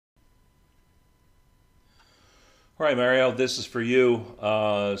All right, Mario, this is for you.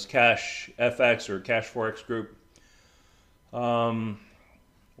 It's Cash FX or Cash Forex Group. Um,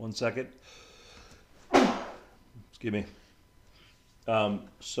 1 second. Excuse me.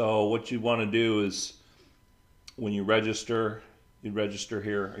 So what you want to do is when you register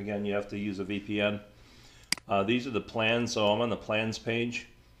here. Again, you have to use a VPN. These are the plans. So I'm on the plans page.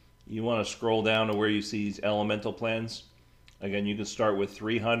 You want to scroll down to where you see these elemental plans. Again, you can start with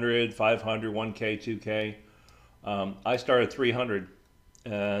 300, 500, 1K, 2K. I started 300,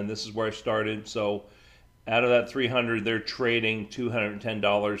 and this is where I started. So out of that 300, they're trading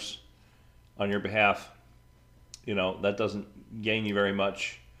 $210 on your behalf. You know, that doesn't gain you very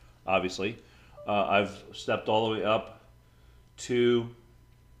much, obviously. I've stepped all the way up to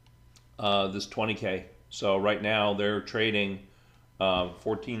this 20K. So right now they're trading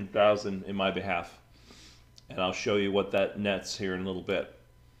 14,000 in my behalf. And I'll show you what that nets here in a little bit.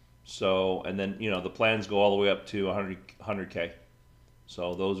 So, and then, the plans go all the way up to 100K.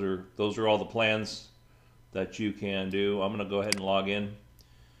 So those are all the plans that you can do. I'm going to go ahead and log in.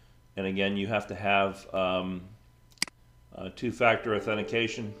 And again, you have to have two-factor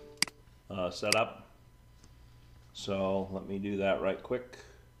authentication set up. So let me do that right quick.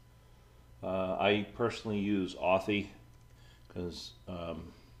 I personally use Authy because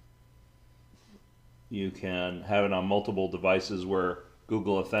you can have it on multiple devices, where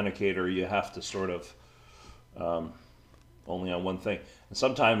Google Authenticator you have to sort of only on one thing. And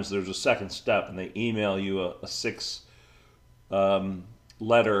sometimes there's a second step, and they email you a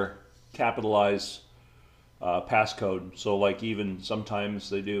 6-letter capitalized passcode. So like even sometimes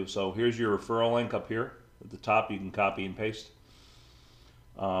they do. So here's your referral link up here at the top. You can copy and paste.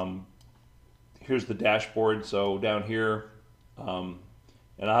 Here's the dashboard. So down here, and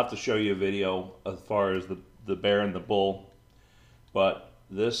I'll have to show you a video as far as the bear and the bull. But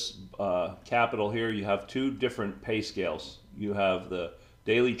this capital here, you have two different pay scales. You have the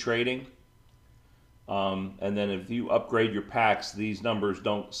daily trading, and then if you upgrade your packs, these numbers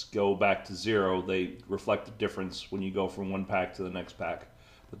don't go back to zero. They reflect the difference when you go from one pack to the next pack.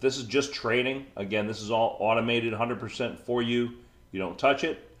 But this is just trading. Again, this is all automated 100% for you. You don't touch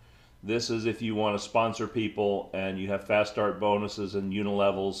it. This is if you want to sponsor people and you have fast start bonuses and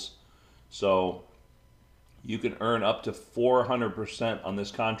unilevels. So you can earn up to 400% on this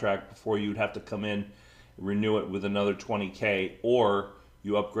contract before you'd have to come in and renew it with another 20K, or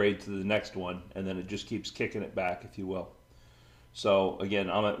you upgrade to the next one, and then it just keeps kicking it back, if you will. So again,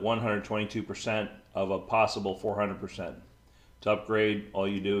 I'm at 122% of a possible 400%. To upgrade, all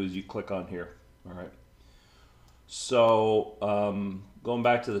you do is you click on here. All right. So going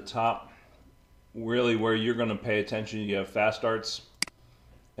back to the top, really where you're going to pay attention, you have fast starts.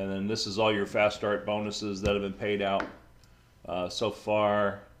 And then this is all your fast start bonuses that have been paid out so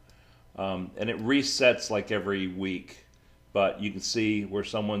far. And it resets like every week. But you can see where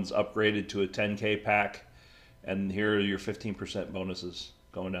someone's upgraded to a 10K pack. And here are your 15% bonuses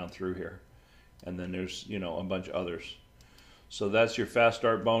going down through here. And then there's, a bunch of others. So that's your fast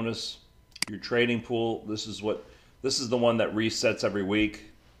start bonus. Your trading pool, this is the one that resets every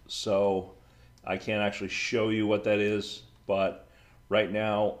week. So I can't actually show you what that is. But right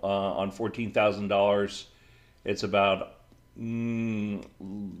now, on $14,000, it's about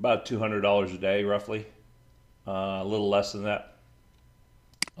 $200 a day, roughly. A little less than that.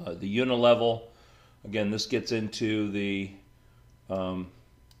 The unilevel, again, this gets into the, and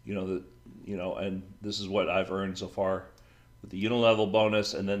this is what I've earned so far with the unilevel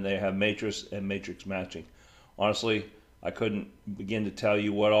bonus, and then they have matrix and matrix matching. Honestly, I couldn't begin to tell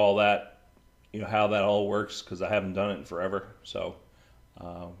you what all that, how that all works, because I haven't done it in forever. So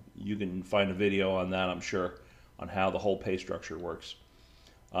you can find a video on that, I'm sure, on how the whole pay structure works.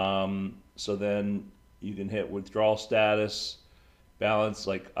 So then you can hit withdrawal status, balance.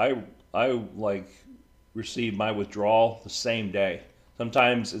 Like I receive my withdrawal the same day.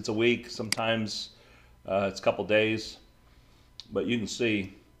 Sometimes it's a week, sometimes it's a couple days. But you can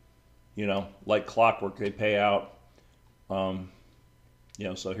see, like clockwork, they pay out. So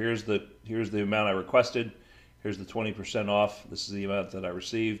here's the amount I requested. Here's the 20% off. This is the amount that I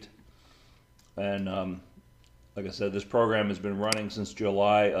received. And like I said, this program has been running since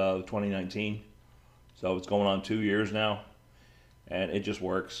July of 2019. So it's going on 2 years now. And it just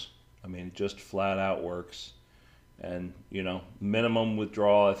works. I mean, it just flat out works. And, minimum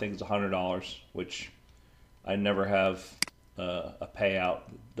withdrawal, I think it's $100, which I never have a payout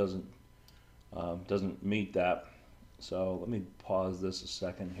that doesn't meet that. So let me pause this a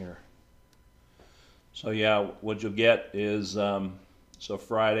second here. So yeah, what you'll get is so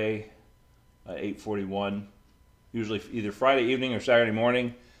Friday, 8:41. Usually either Friday evening or Saturday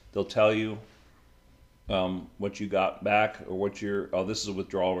morning, they'll tell you what you got back or what your, oh, this is a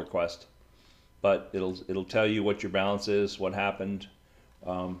withdrawal request, but it'll tell you what your balance is, what happened,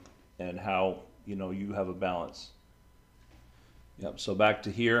 and how you have a balance. Yep. So back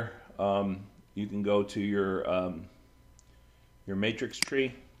to here, you can go to your matrix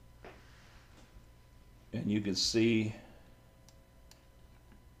tree, and you can see,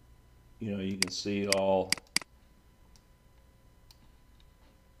 you can see all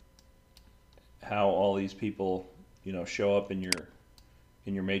how all these people show up in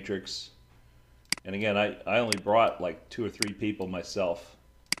your matrix. And again, I only brought like 2 or 3 people myself,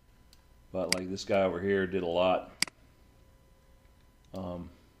 but like this guy over here did a lot.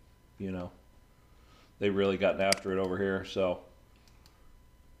 They really gotten after it over here. So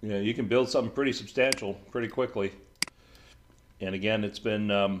you can build something pretty substantial pretty quickly. And again, it's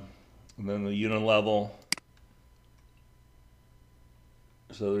been and then the unit level.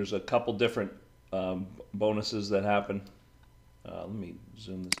 So there's a couple different bonuses that happen. Let me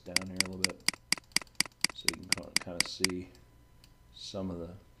zoom this down here a little bit so you can kind of see some of the.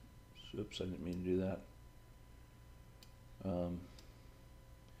 Oops, I didn't mean to do that.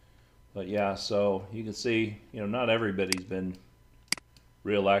 But yeah, so you can see, not everybody's been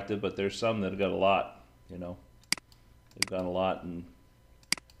real active, but there's some that have got a lot. They've got a lot and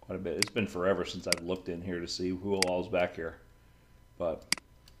quite a bit. It's been forever since I've looked in here to see who all's back here, but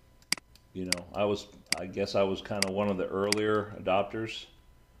I guess I was kind of one of the earlier adopters.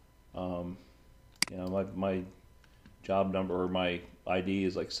 My job number or my ID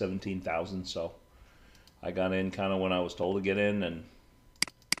is like 17,000, so I got in kind of when I was told to get in, and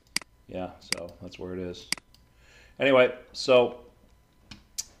yeah, so that's where it is. Anyway, so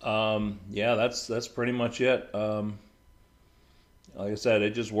yeah, that's pretty much it. Like I said,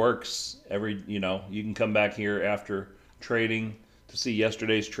 it just works. You can come back here after trading to see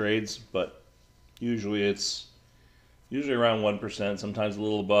yesterday's trades, but usually it's around 1%, sometimes a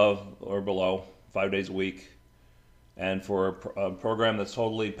little above or below, 5 days a week. And for a program that's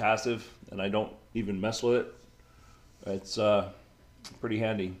totally passive and I don't even mess with it, it's pretty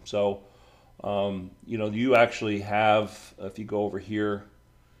handy. So you actually have, if you go over here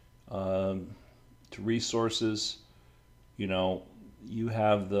to resources, you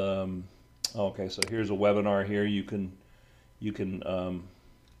have the okay, so here's a webinar here. You can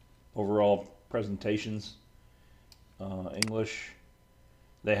overall presentations, English.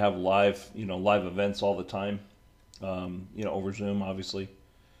 They have live events all the time, over Zoom, obviously.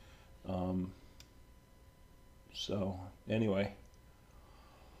 So anyway,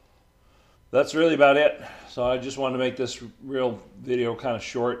 that's really about it. So I just wanted to make this real video kind of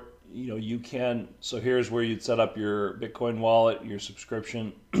short. So here's where you'd set up your Bitcoin wallet, your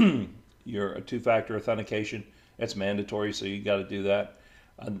subscription, your two-factor authentication. It's mandatory, so you got to do that.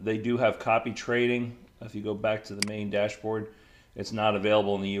 They do have copy trading. If you go back to the main dashboard, it's not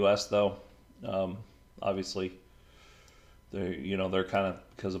available in the U.S. though. Obviously, they're kind of,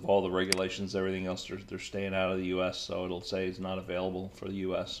 because of all the regulations, everything else, they're staying out of the U.S. So it'll say it's not available for the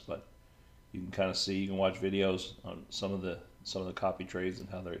U.S. But you can kind of see, you can watch videos on some of the copy trades and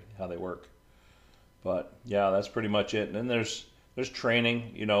how they work. But yeah, that's pretty much it. And then there's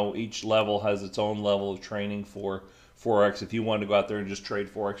training. Each level has its own level of training for Forex. If you wanted to go out there and just trade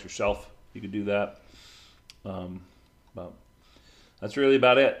Forex yourself, you could do that. But that's really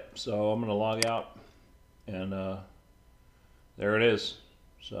about it. So I'm going to log out, and there it is.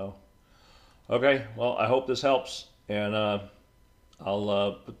 So okay, well, I hope this helps, and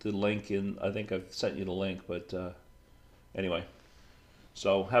I'll put the link in. I think I've sent you the link, but anyway,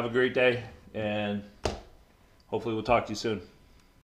 so have a great day, and hopefully we'll talk to you soon.